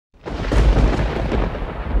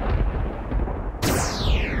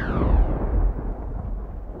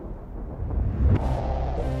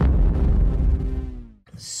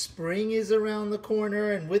spring is around the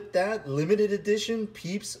corner, and with that, limited edition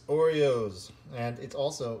Peeps Oreos. And it's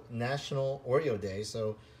also National Oreo Day,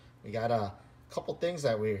 so we got a couple things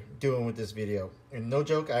that we're doing with this video. And no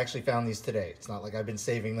joke, I actually found these today. It's not like I've been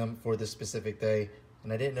saving them for this specific day,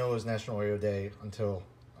 and I didn't know it was National Oreo Day until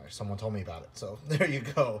someone told me about it. So there you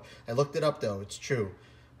go. I looked it up though, it's true.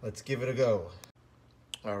 Let's give it a go.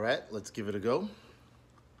 All right, let's give it a go.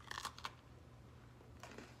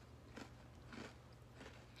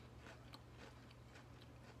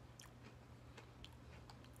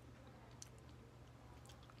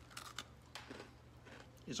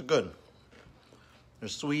 These are good. They're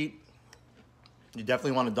sweet. You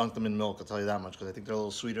definitely want to dunk them in milk, I'll tell you that much, because I think they're a little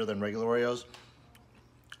sweeter than regular Oreos.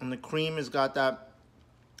 And the cream has got that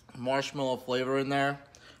marshmallow flavor in there.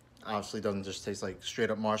 Obviously doesn't just taste like straight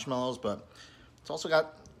up marshmallows, but it's also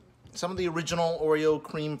got some of the original Oreo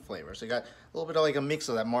cream flavors. So you got a little bit of like a mix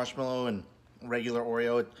of that marshmallow and regular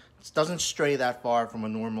Oreo. It doesn't stray that far from a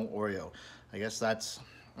normal Oreo. I guess that's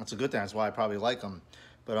a good thing. That's why I probably like them.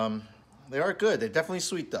 But they are good. They're definitely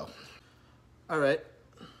sweet though. All right,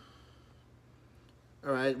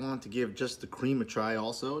 I wanted to give just the cream a try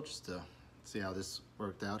also, just to see how this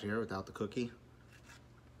worked out here without the cookie.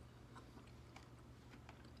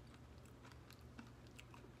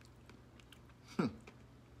 Without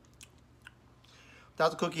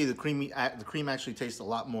the cookie, the cream actually tastes a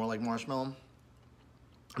lot more like marshmallow.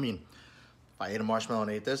 I mean, if I ate a marshmallow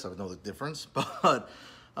and ate this, I would know the difference. But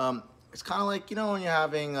it's kind of like, you know, when you're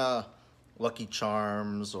having Lucky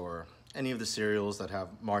Charms or any of the cereals that have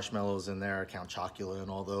marshmallows in there, Count Chocula and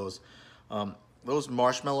all those. Those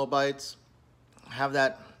marshmallow bites have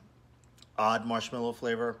that odd marshmallow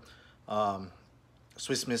flavor.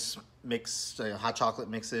 Swiss Miss mix, hot chocolate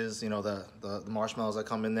mixes, you know, the marshmallows that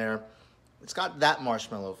come in there. It's got that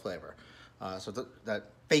marshmallow flavor. So that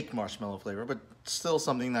fake marshmallow flavor, but still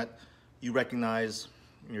something that you recognize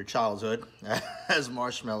in your childhood as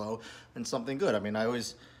marshmallow and something good. I mean,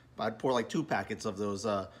 I'd pour like 2 packets of those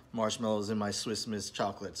marshmallows in my Swiss Miss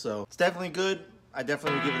chocolate. So it's definitely good. I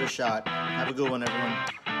definitely would give it a shot. Have a good one, everyone.